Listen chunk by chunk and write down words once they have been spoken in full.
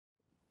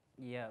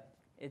Yeah,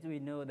 as we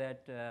know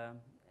that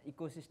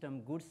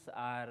ecosystem goods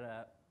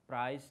are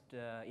priced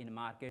in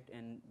market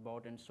and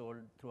bought and sold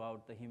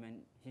throughout the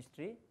human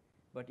history,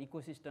 but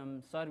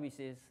ecosystem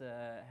services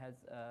has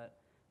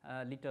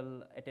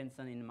little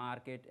attention in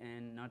market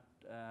and not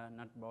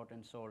bought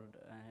and sold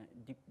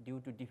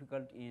due to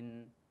difficulty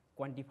in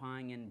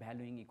quantifying and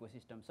valuing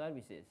ecosystem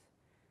services.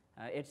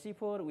 At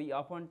CIFOR, we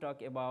often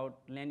talk about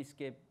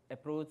landscape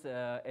approach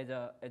as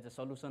a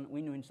solution,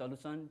 win-win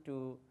solution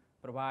to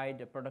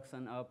provide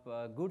production of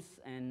goods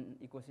and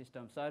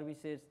ecosystem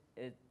services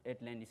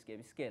at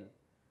landscape scale.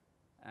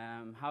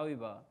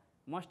 However,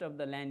 most of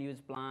the land use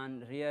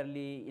plan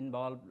rarely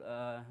involve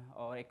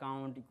or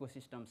account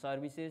ecosystem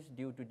services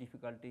due to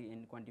difficulty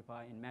in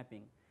quantifying and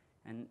mapping.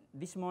 And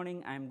this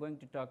morning, I am going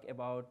to talk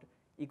about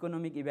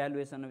economic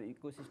evaluation of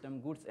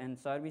ecosystem goods and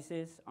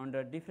services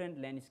under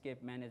different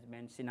landscape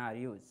management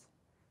scenarios.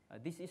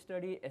 This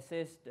study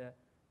assessed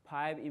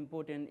 5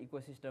 important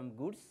ecosystem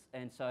goods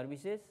and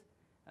services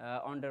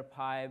under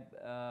 5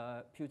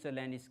 future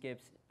landscape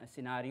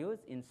scenarios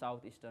in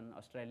southeastern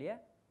Australia.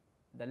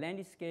 The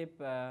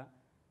landscape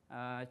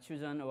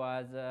chosen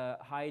was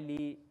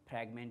highly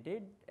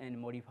fragmented and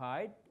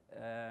modified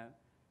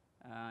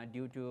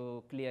due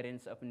to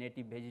clearance of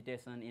native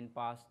vegetation in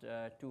past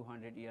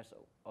 200 years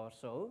or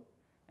so,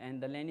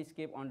 and the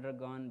landscape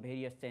undergone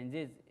various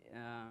changes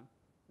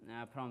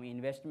from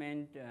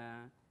investment,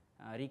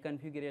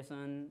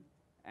 reconfiguration,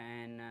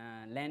 and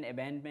land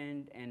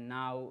abandonment, and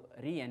now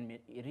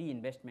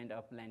reinvestment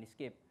of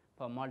landscape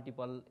for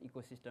multiple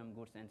ecosystem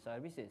goods and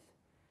services.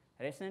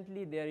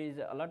 Recently, there is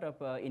a lot of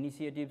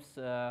initiatives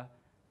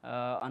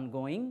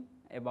ongoing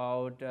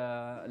about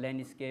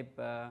landscape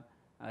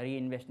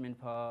reinvestment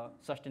for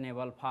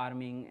sustainable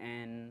farming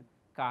and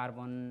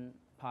carbon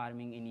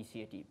farming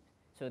initiative.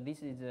 So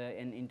this is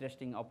an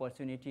interesting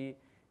opportunity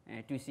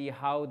to see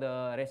how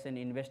the recent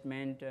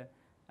investment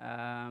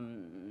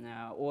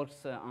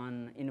works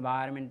on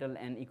environmental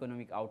and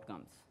economic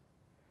outcomes.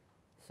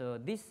 So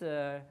this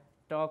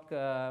talk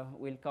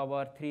will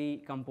cover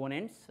 3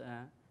 components.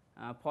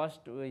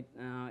 First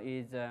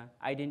is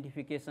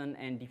identification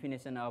and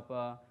definition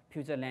of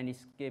future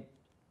landscape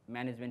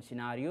management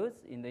scenarios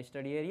in the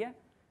study area.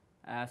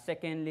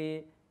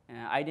 Secondly,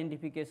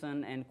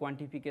 identification and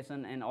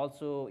quantification and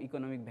also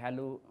economic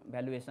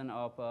valuation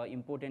of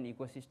important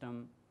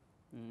ecosystem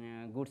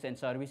goods and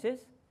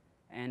services.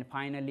 And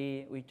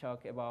finally, I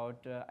talk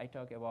about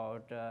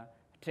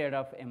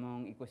trade-off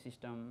among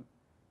ecosystem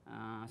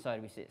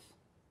services.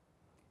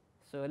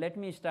 So let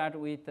me start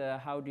with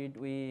how did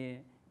we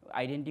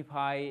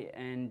identify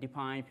and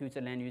define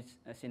future land use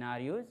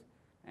scenarios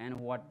and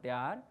what they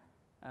are.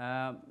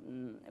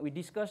 We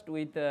discussed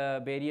with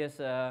various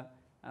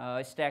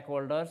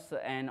stakeholders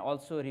and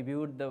also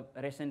reviewed the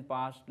recent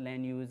past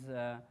land use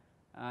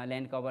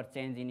land cover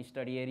change in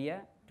study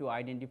area to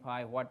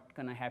identify what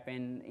can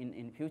happen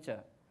in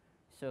future.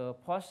 So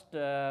first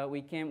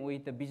we came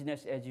with the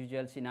business as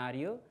usual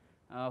scenario,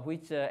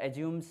 which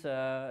assumes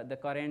the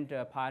current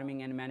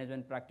farming and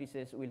management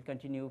practices will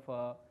continue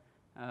for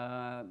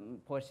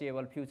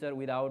foreseeable future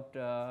without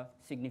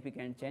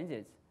significant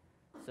changes.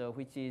 So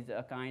which is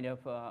a kind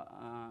of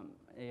a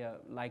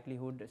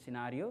likelihood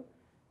scenario.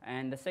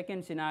 And the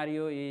second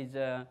scenario is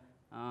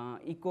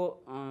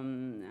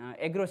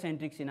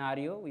agrocentric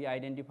scenario. We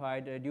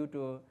identified due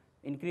to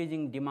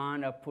increasing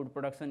demand of food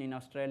production in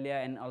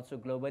Australia and also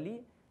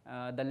globally,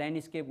 the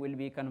landscape will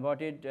be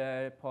converted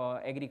for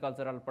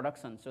agricultural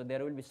production. So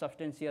there will be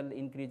substantial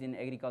increase in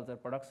agricultural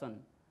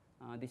production,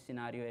 this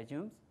scenario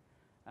assumes.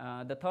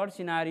 The third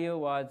scenario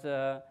was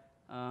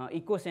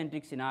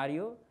ecocentric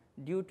scenario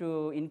due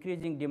to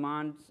increasing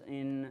demands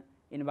in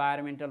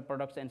environmental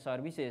products and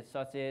services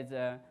such as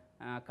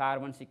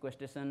carbon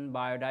sequestration,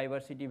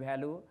 biodiversity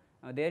value.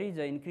 There is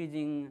an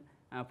increasing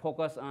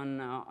focus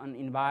on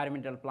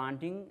environmental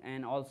planting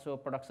and also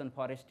production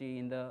forestry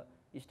in the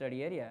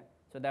study area.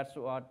 So that's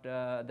what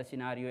the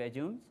scenario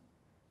assumes.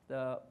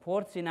 The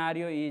fourth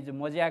scenario is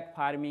mosaic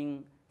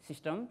farming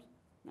systems,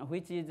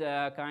 which is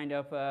a kind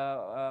of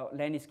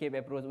landscape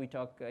approach we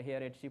talk here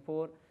at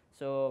CIFOR.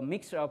 So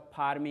mix of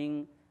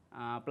farming,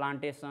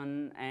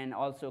 plantation, and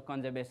also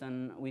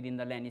conservation within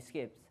the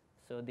landscapes.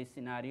 So this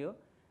scenario.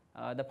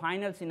 The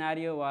final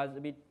scenario was a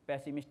bit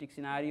pessimistic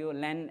scenario,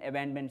 land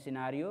abandonment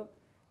scenario,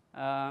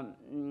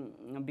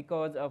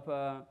 because of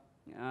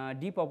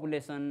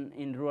depopulation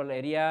in rural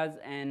areas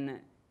and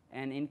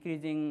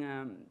increasing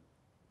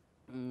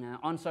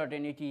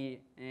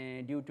uncertainty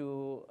due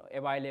to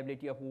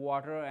availability of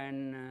water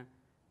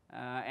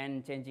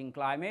and changing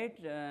climate.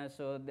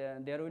 So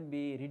there will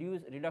be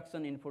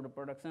reduction in food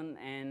production,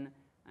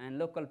 and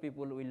local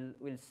people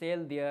will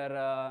sell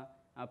their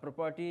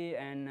property,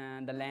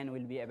 and the land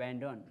will be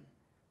abandoned,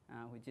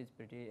 which is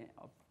pretty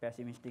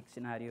pessimistic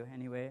scenario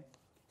anyway.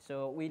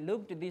 So we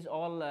looked at these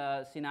all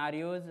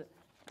scenarios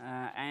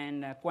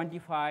and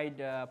quantified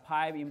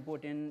 5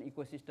 important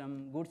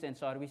ecosystem goods and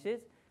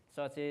services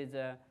such as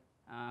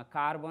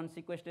carbon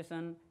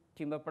sequestration,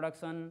 timber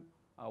production,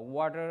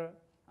 water,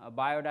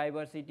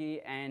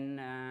 biodiversity,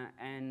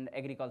 and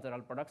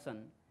agricultural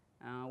production.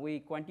 We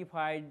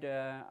quantified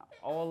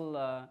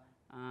all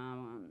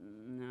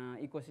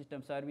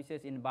ecosystem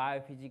services in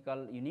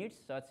biophysical units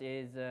such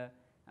as a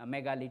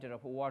megaliter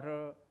of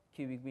water,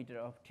 cubic meter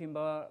of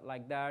timber,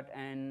 like that,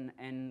 and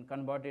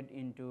converted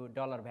into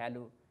dollar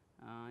value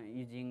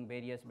using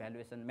various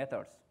valuation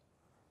methods.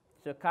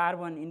 So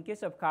carbon, in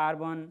case of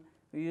carbon,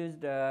 we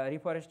used a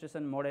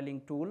reforestation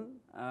modeling tool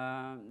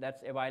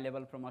that's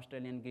available from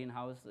Australian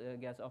Greenhouse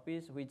Gas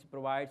Office, which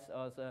provides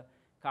us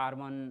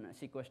carbon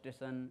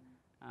sequestration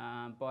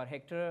per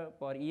hectare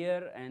per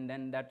year, and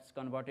then that's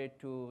converted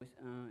to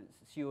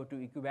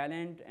CO2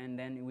 equivalent, and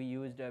then we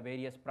used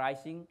various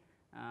pricing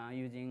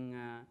using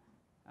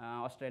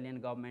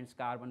Australian government's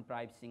carbon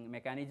pricing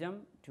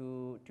mechanism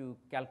to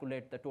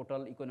calculate the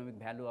total economic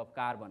value of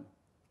carbon.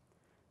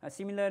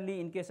 Similarly,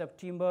 in case of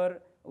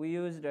timber, we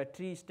used a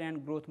tree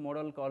stand growth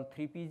model called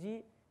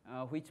 3PG,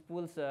 which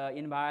pulls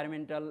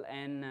environmental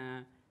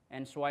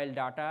and soil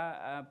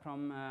data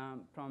from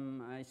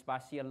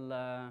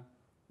spatial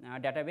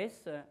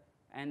database,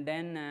 and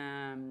then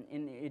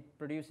it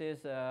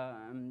produces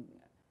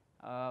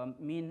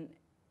mean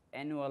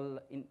annual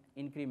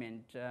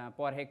increment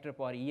per hectare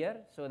per year,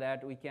 so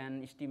that we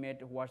can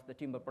estimate what's the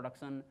timber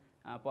production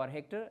per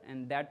hectare,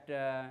 and that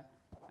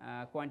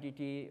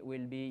quantity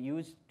will be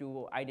used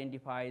to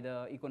identify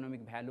the economic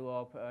value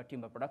of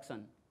timber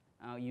production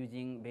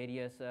using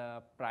various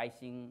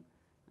pricing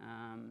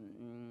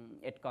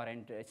at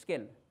current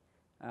scale.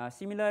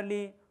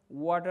 Similarly,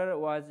 water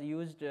was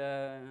used.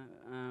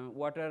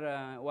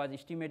 Water was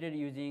estimated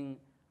using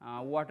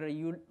water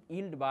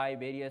yield by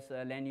various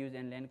land use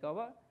and land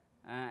cover,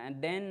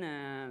 and then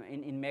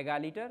in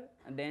megaliter,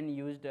 and then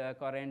used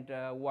current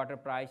water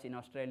price in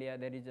Australia.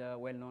 There is a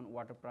well-known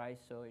water price,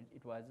 so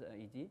it was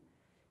easy.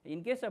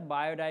 In case of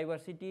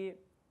biodiversity,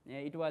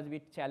 it was a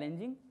bit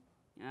challenging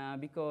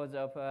because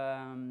of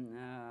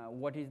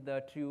what is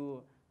the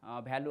true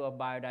value of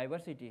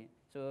biodiversity.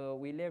 So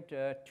we left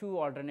two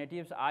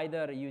alternatives,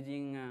 either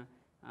using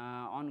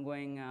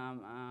ongoing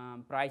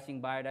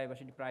pricing,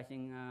 biodiversity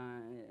pricing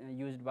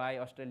used by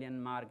Australian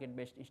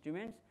market-based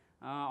instruments.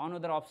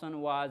 Another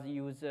option was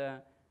use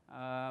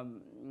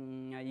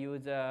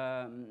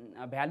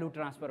value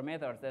transfer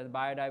methods, that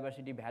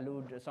biodiversity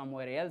valued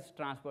somewhere else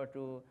transferred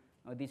to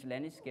this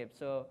landscape.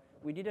 So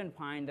we didn't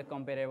find the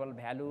comparable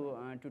value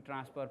to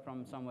transfer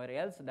from somewhere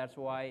else. That's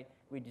why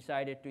we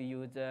decided to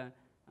use the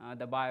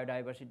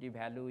biodiversity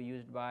value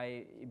used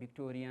by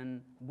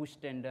Victorian bush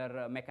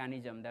tender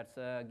mechanism. That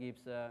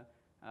gives a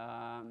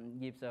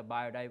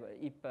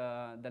biodiversity. If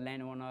the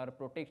landowner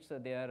protects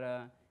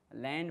their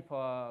land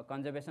for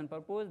conservation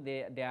purpose,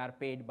 they are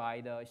paid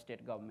by the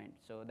state government.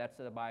 So that's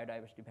the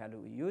biodiversity value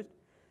we used.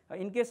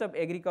 In case of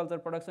agriculture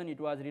production, it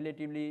was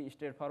relatively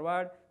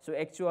straightforward. So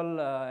actual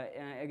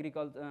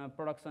agriculture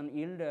production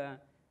yield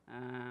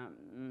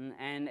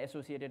and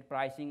associated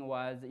pricing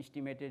was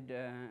estimated,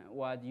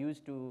 was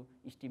used to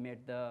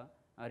estimate the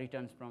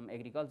returns from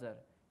agriculture.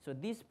 So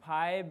these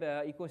five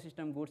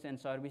ecosystem goods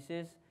and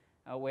services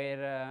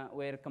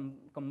were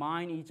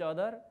combine each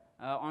other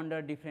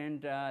under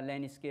different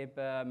landscape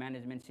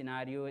management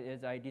scenarios,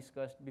 as I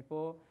discussed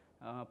before,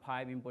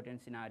 5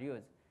 important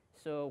scenarios.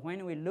 So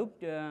when we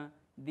looked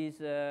these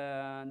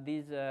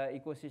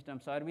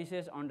ecosystem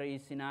services under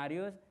each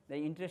scenarios, the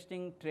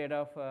interesting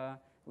trade-off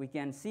we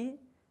can see.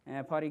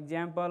 For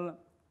example,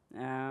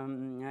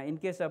 in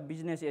case of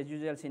business as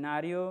usual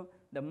scenario,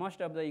 the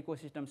most of the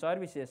ecosystem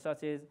services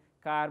such as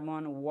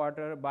carbon,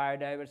 water,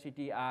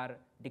 biodiversity are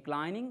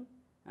declining,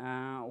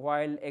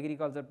 while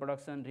agriculture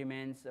production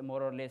remains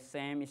more or less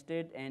same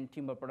state, and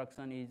timber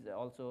production is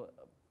also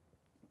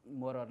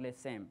more or less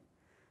same.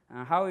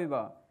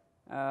 However,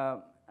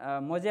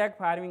 mosaic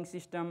farming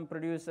system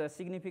produce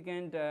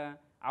significant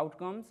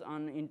outcomes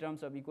in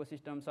terms of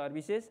ecosystem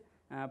services.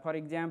 For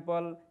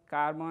example,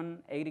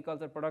 carbon,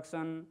 agriculture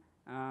production,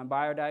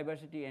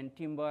 biodiversity, and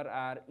timber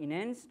are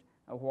enhanced,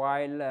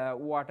 while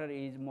water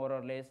is more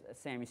or less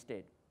same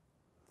state.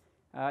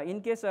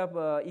 In case of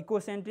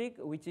ecocentric,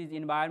 which is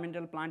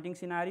environmental planting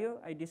scenario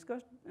I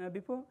discussed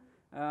before,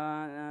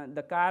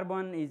 the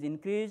carbon is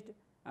increased,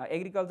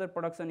 agriculture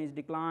production is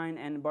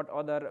declined, but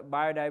other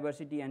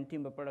biodiversity and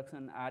timber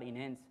production are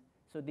enhanced.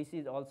 So this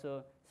is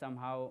also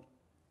somehow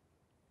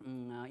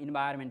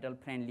environmental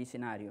friendly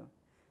scenario.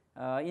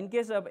 In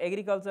case of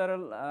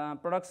agricultural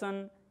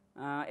production,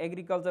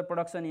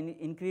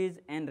 increase,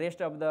 and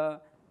rest of the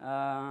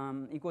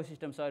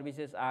ecosystem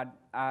services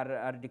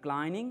are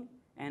declining,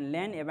 and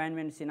land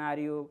abandonment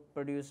scenario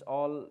produce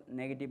all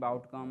negative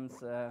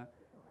outcomes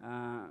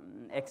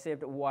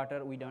except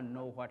water. We don't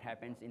know what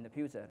happens in the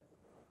future.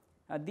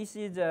 This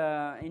is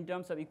in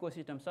terms of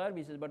ecosystem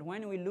services, but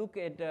when we look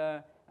at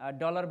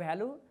dollar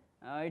value,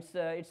 it's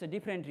a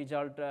different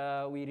result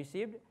we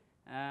received,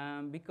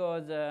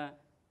 because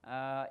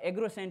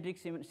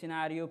agrocentric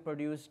scenario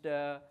produced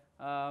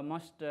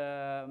most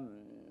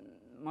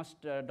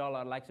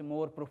dollar, like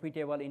more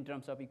profitable in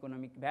terms of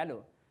economic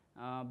value,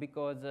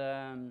 because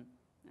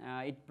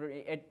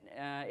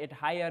at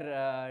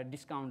higher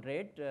discount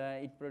rate,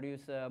 it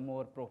produces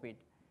more profit.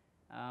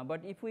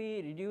 But if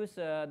we reduce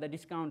the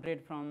discount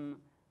rate from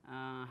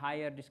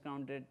higher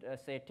discount rate,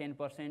 say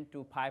 10%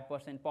 to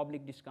 5%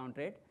 public discount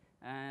rate,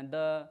 and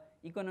the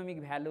economic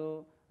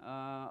value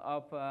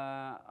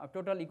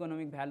total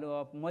economic value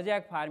of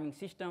mosaic farming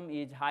system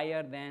is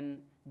higher than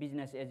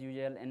business as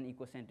usual and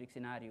ecocentric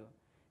scenario.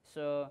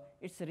 So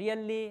it's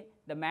really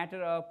the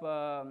matter of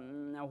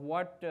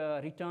what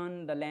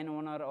return the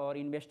landowner or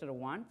investor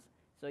wants.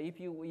 So if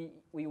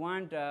we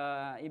want,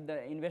 if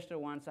the investor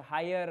wants a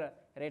higher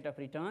rate of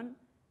return,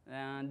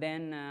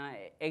 then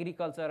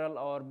agricultural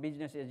or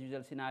business as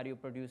usual scenario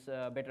produce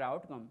a better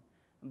outcome.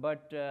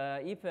 But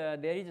if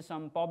there is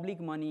some public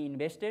money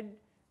invested,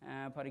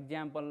 for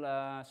example,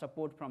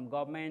 support from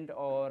government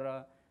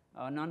or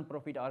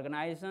non-profit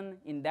organization,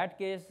 in that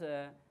case,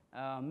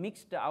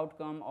 mixed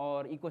outcome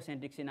or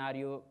ecocentric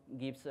scenario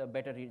gives a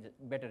better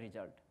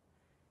result.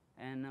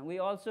 And we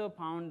also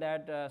found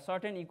that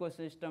certain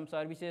ecosystem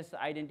services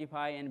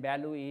identify and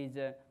value is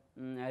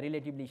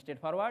relatively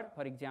straightforward.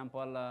 For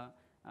example,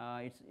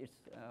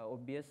 it's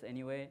obvious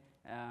anyway.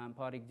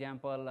 For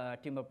example,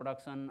 timber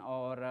production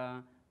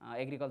or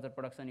agriculture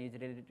production is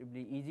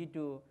relatively easy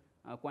to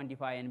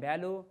quantify and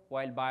value,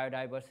 while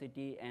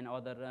biodiversity and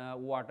other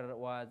water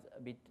was a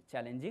bit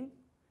challenging.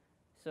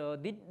 So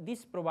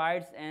this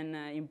provides an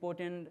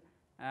important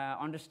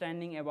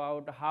understanding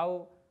about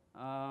how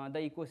the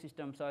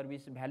ecosystem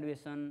service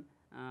valuation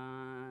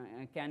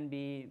can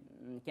be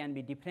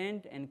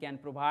different and can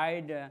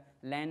provide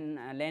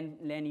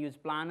land use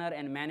planner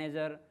and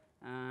manager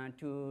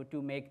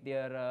to make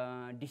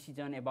their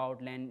decision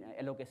about land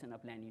allocation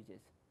of land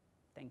uses.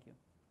 Thank you.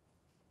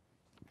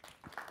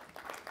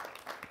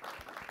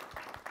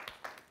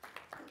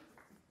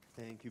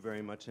 Thank you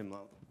very much,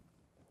 Himlal.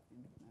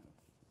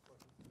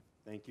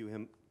 Thank you,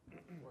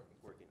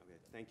 Working. Okay.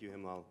 Thank you,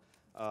 Himlal.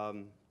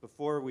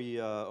 Before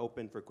we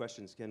open for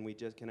questions,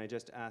 can I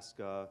just ask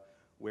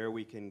where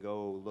we can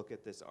go look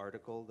at this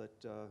article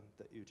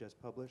that you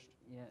just published?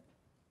 Yeah,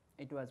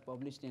 it was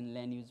published in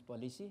Land Use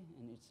Policy,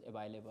 and it's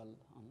available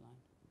online.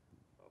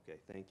 Okay,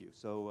 thank you.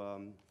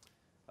 So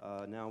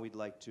now we'd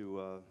like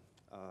to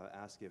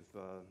ask if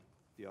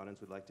the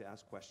audience would like to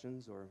ask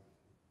questions or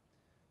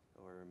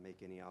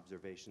make any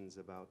observations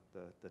about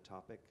the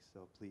topic.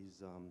 So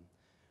please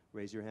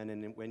raise your hand,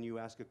 and when you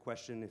ask a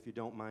question, if you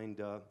don't mind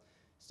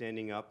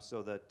standing up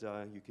so that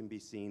you can be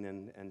seen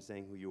and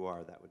saying who you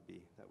are, that would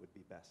be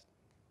best.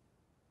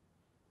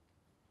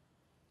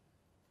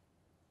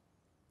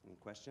 Any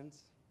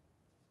questions?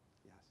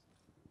 Yes.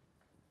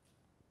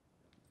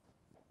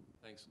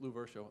 Thanks, Lou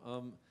Vershow.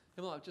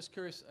 Himlal, I'm just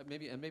curious,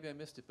 maybe I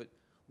missed it, but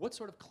what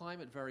sort of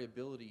climate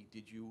variability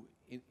did you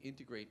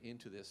integrate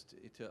into this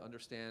to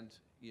understand?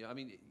 You know, I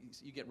mean,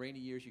 you get rainy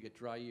years, you get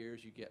dry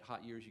years, you get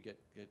hot years, you get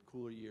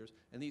cooler years,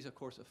 and these, of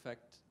course,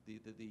 affect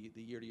the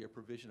year-to-year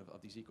provision of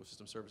these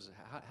ecosystem services.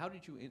 How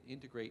did you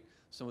integrate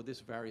some of this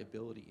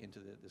variability into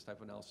this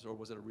type of analysis, or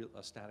was it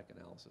a static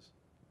analysis?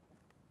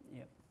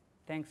 Yeah,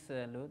 thanks,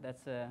 Lou.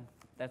 That's a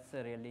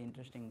really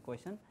interesting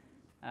question.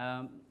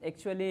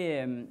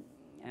 Actually,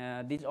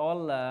 these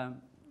all I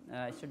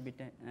should be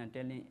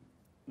telling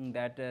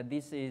that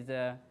this is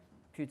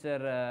future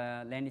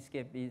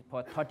landscape is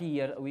for 30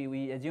 years.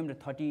 We assumed a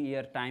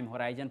 30-year time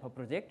horizon for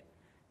project,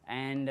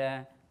 and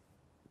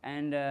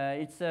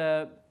it's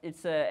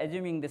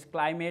assuming this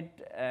climate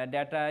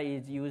data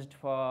is used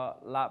for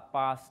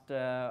past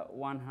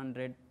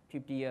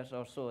 150 years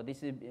or so.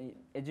 This is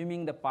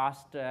assuming the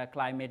past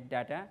climate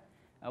data.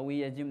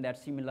 We assume that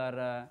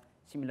similar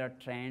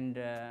trend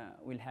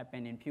will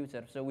happen in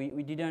future. So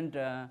we didn't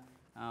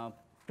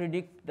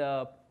predict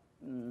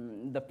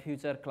the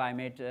future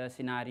climate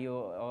scenario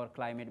or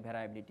climate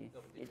variability.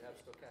 No, but did you have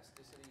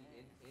stochasticity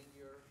in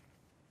your,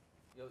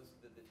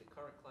 the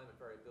current climate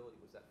variability,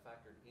 was that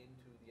factored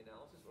into the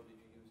analysis, or did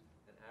you use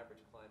an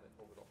average climate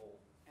over the whole?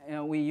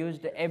 We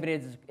used the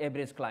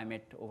average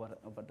climate over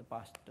the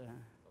past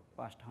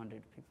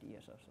 150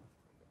 years or so.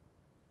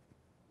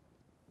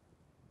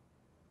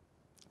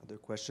 Other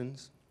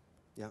questions?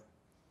 Yeah.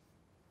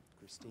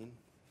 Christine?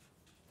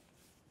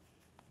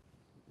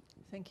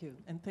 Thank you,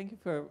 and thank you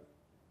for.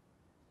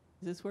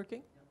 Is this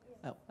working?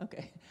 Oh,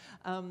 okay.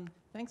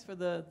 Thanks for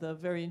the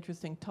very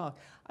interesting talk.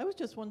 I was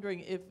just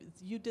wondering if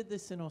you did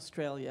this in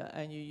Australia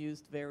and you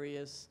used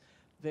various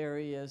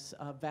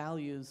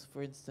values,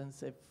 for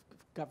instance, if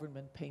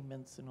government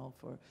payments and all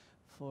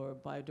for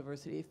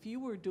biodiversity. If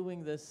you were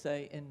doing this,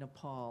 say, in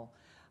Nepal,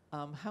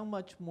 how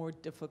much more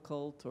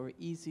difficult or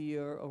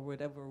easier or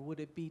whatever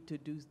would it be to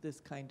do this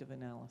kind of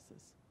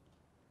analysis?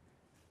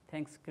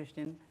 Thanks,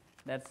 Christine.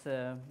 That's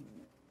a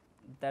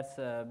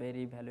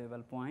very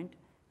valuable point.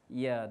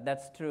 Yeah,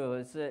 that's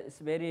true.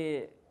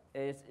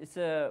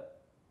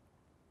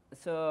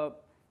 So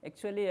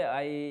actually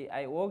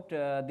I worked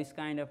this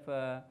kind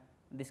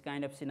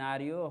of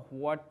scenario of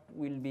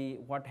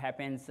what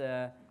happens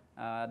the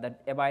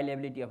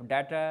availability of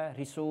data,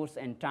 resource,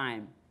 and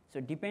time. So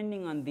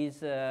depending on these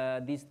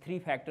three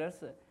factors,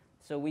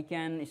 so we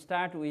can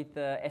start with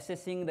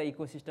assessing the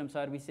ecosystem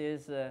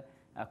services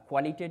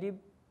qualitative,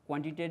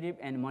 quantitative,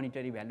 and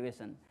monetary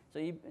valuation. So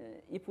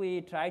if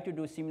we try to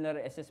do similar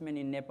assessment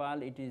in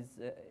Nepal,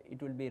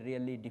 it will be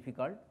really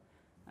difficult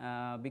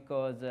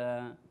because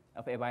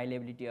of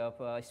availability of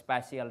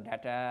spatial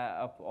data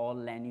of all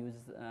land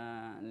use,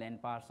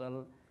 land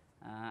parcel,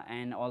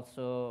 and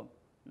also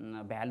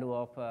value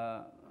of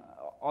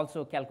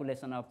also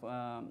calculation of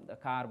the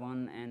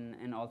carbon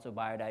and also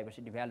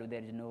biodiversity value.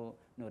 There is no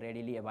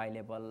readily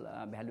available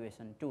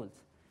valuation tools.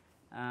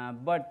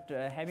 But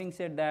having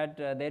said that,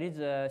 there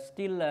is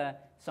still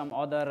some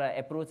other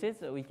approaches.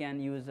 We can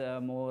use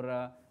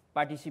more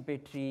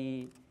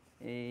participatory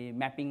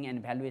mapping and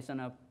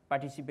valuation of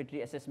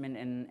participatory assessment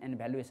and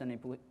valuation of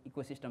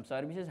ecosystem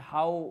services,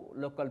 how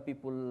local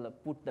people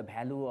put the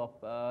value of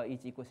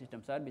each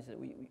ecosystem service.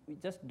 We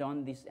just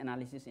done this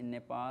analysis in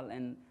Nepal,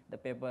 and the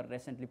paper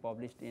recently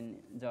published in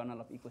Journal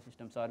of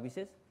Ecosystem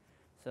Services.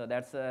 So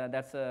that's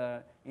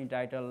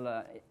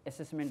entitled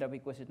Assessment of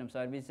Ecosystem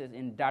Services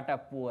in Data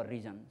Poor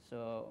Region.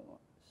 So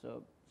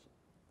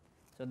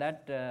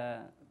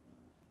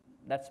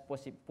that's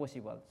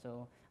possible.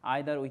 So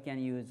either we can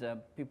use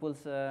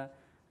people's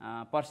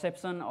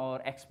perception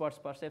or experts'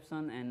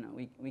 perception, and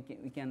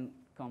we can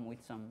come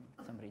with some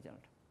result.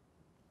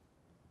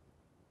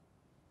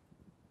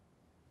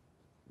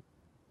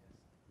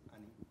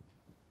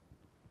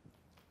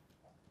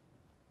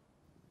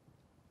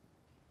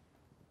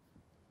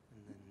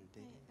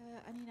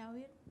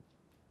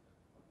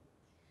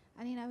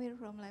 Ani Nawir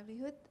from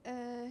Livelihood.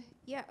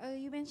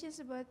 You mentioned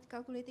about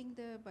calculating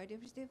the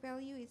biodiversity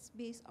value. It's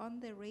based on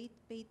the rate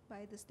paid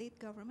by the state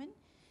government.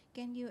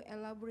 Can you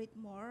elaborate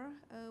more?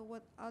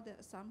 What are the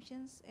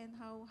assumptions and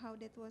how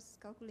that was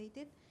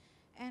calculated?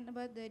 And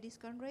about the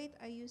discount rate,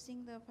 are you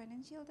using the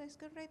financial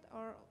discount rate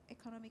or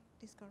economic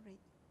discount rate?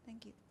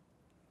 Thank you.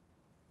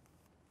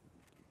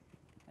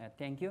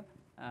 Thank you.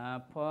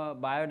 For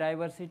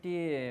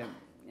biodiversity,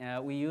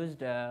 we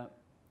used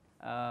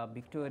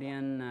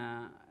Victorian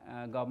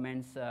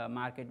government's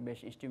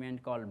market-based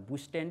instrument called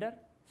bush tender.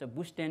 So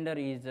bush tender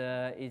is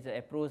an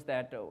approach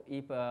that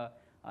if a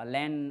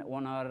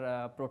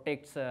landowner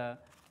protects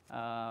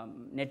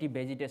native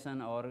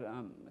vegetation or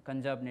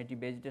conserve native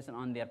vegetation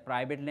on their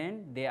private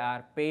land, they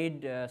are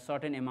paid a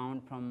certain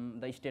amount from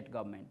the state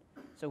government.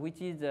 So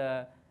which is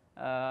a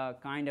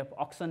kind of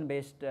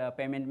auction-based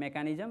payment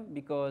mechanism,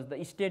 because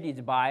the state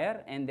is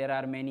buyer and there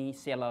are many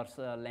sellers,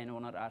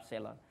 landowner are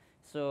seller.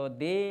 So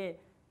they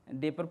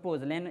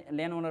propose,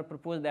 landowner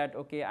propose that,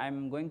 okay,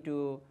 I'm going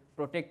to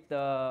protect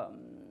the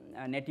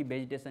native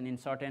vegetation in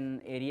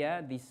certain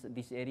area,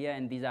 this area,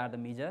 and these are the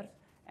measures.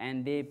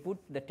 And they put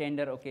the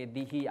tender, okay,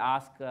 he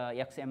asked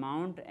X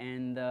amount,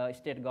 and the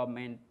state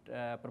government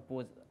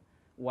propose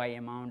Y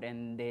amount,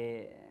 and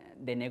they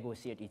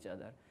negotiate each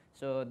other.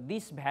 So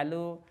this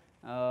value,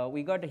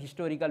 we got a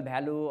historical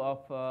value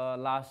of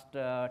last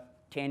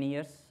 10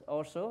 years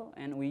or so,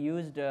 and we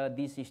used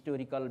this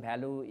historical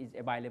value is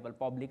available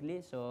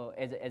publicly. So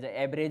as an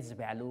average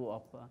value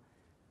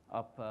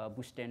of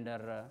bush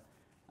tender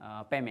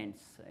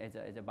payments as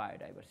a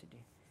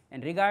biodiversity.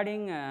 And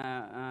regarding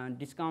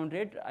discount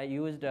rate, I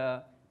used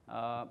a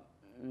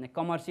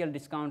commercial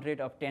discount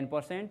rate of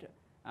 10%,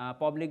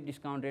 public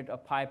discount rate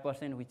of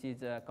 5%, which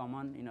is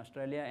common in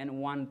Australia, and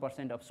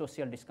 1% of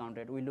social discount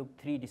rate. We looked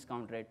 3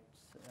 discount rates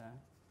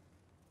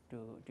to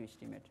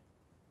estimate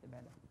the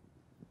value.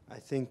 I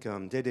think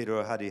Dede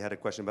Rohadi had a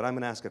question, but I'm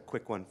going to ask a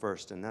quick one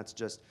first, and that's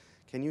just,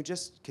 can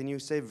you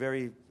say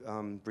very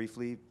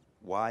briefly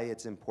why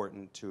it's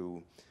important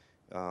to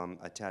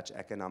attach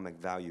economic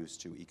values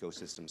to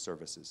ecosystem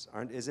services?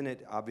 Isn't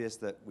it obvious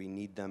that we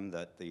need them,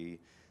 that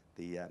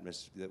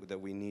that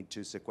we need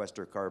to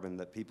sequester carbon,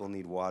 that people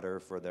need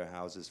water for their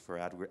houses, for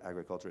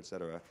agriculture, et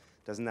cetera?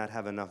 Doesn't that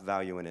have enough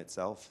value in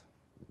itself?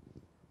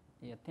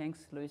 Yeah,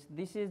 thanks, Luis.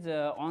 This is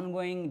an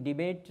ongoing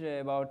debate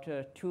about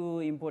 2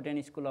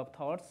 important school of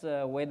thoughts,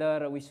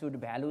 whether we should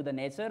value the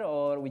nature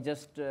or we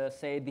just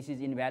say this is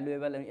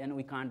invaluable and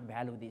we can't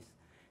value this.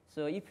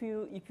 So if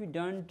you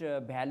don't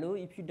value,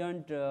 if you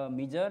don't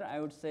measure, I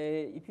would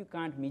say if you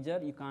can't measure,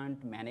 you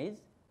can't manage.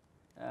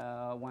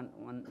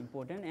 One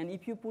important, and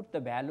if you put the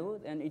value,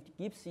 then it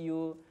gives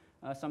you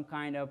some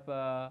kind of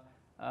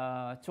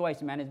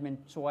choice,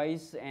 management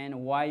choice, and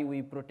why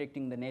we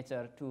protecting the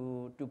nature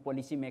to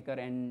policymaker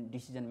and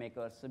decision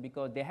makers. So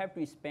because they have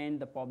to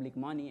spend the public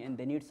money and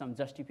they need some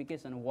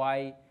justification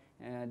why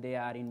they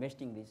are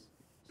investing this.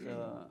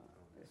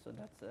 So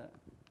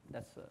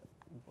that's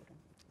important.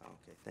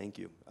 Okay, thank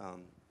you.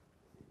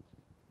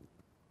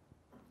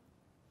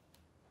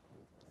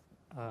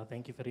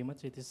 Thank you very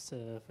much. It is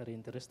very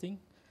interesting.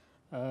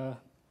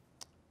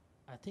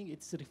 I think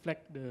it's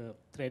reflect the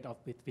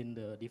trade-off between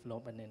the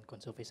development and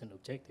conservation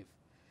objective.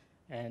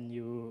 And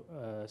you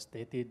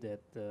stated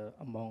that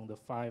among the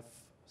 5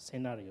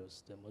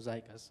 scenarios, the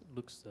mosaic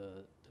looks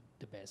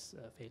the best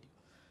value.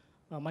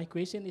 My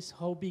question is,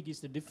 how big is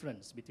the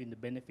difference between the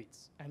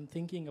benefits? I'm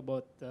thinking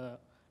about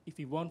if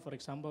we want, for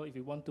example, if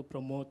we want to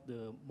promote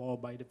the more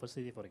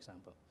biodiversity, for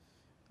example,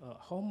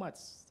 how much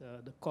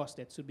the cost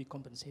that should be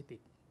compensated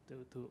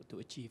to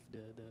achieve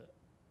the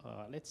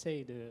let's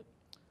say the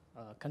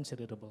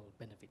considerable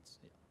benefits.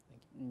 Yeah,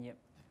 thank you. Yep.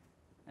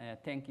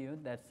 Thank you.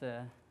 That's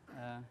an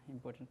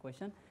important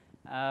question.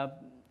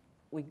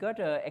 We got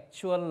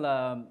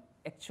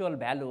actual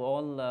value,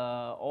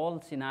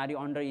 all scenario,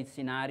 under each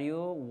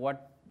scenario,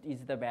 what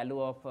is the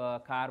value of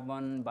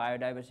carbon,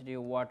 biodiversity,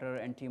 water,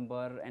 and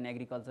timber, and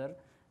agriculture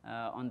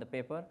on the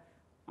paper.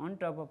 On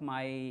top of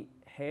my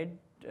head,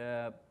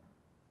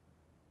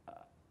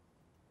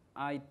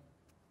 I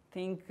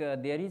think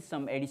there is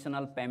some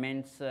additional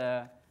payments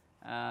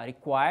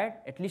required,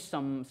 at least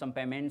some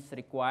payments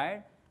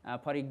required.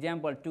 For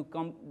example,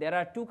 there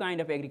are two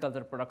kinds of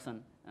agricultural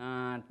production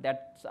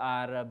that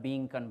are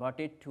being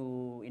converted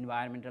to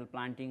environmental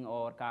planting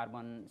or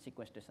carbon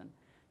sequestration.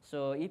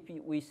 So if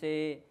we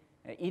say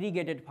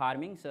irrigated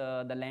farming,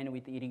 so the land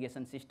with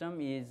irrigation system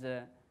is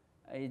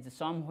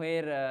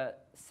somewhere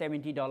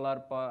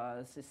 $70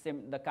 per,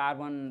 the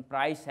carbon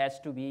price has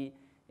to be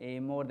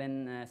more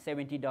than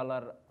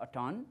 $70 a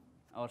ton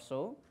or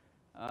so,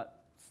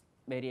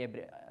 very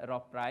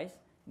rough price.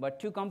 But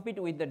to compete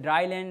with the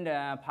dry land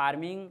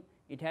farming,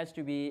 it has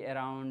to be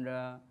around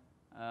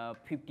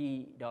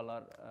 $50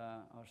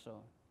 or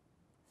so.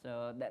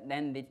 So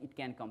then it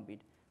can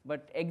compete.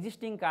 But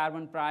existing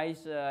carbon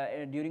price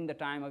during the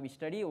time of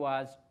study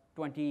was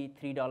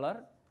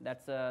 $23.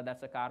 That's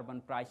a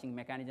carbon pricing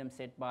mechanism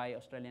set by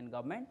Australian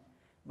government.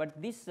 But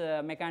this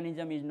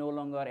mechanism is no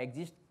longer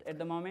exist at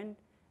the moment.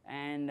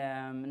 And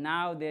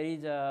now there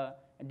is a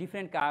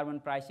different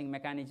carbon pricing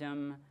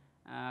mechanism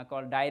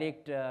called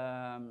direct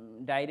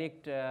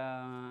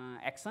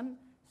action.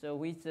 So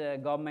which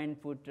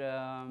government put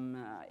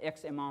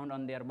X amount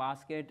on their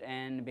basket,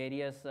 and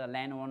various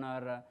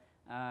landowner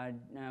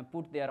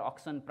put their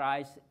auction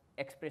price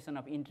expression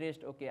of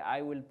interest. Okay,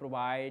 I will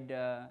provide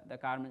the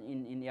carbon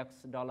in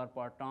X dollar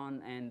per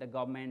ton, and the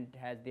government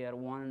has their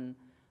own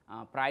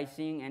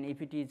pricing. And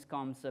if it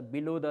comes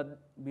below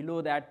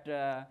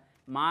that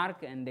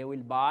mark, and they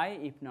will buy.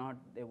 If not,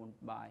 they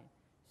won't buy.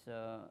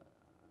 So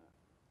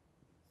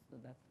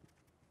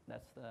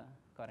that's the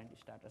current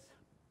status.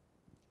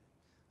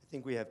 I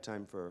think we have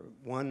time for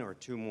one or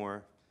two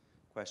more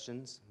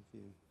questions. If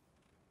you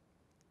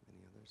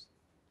any others?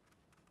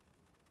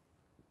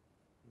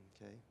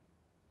 Okay.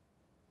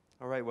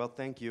 All right. Well,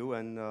 thank you,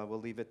 and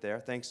we'll leave it there.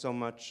 Thanks so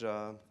much,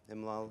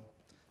 Himlal,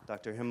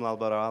 Dr. Himlal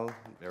Baral.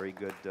 Very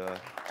good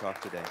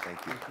talk today.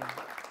 Thank you. Thank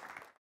you.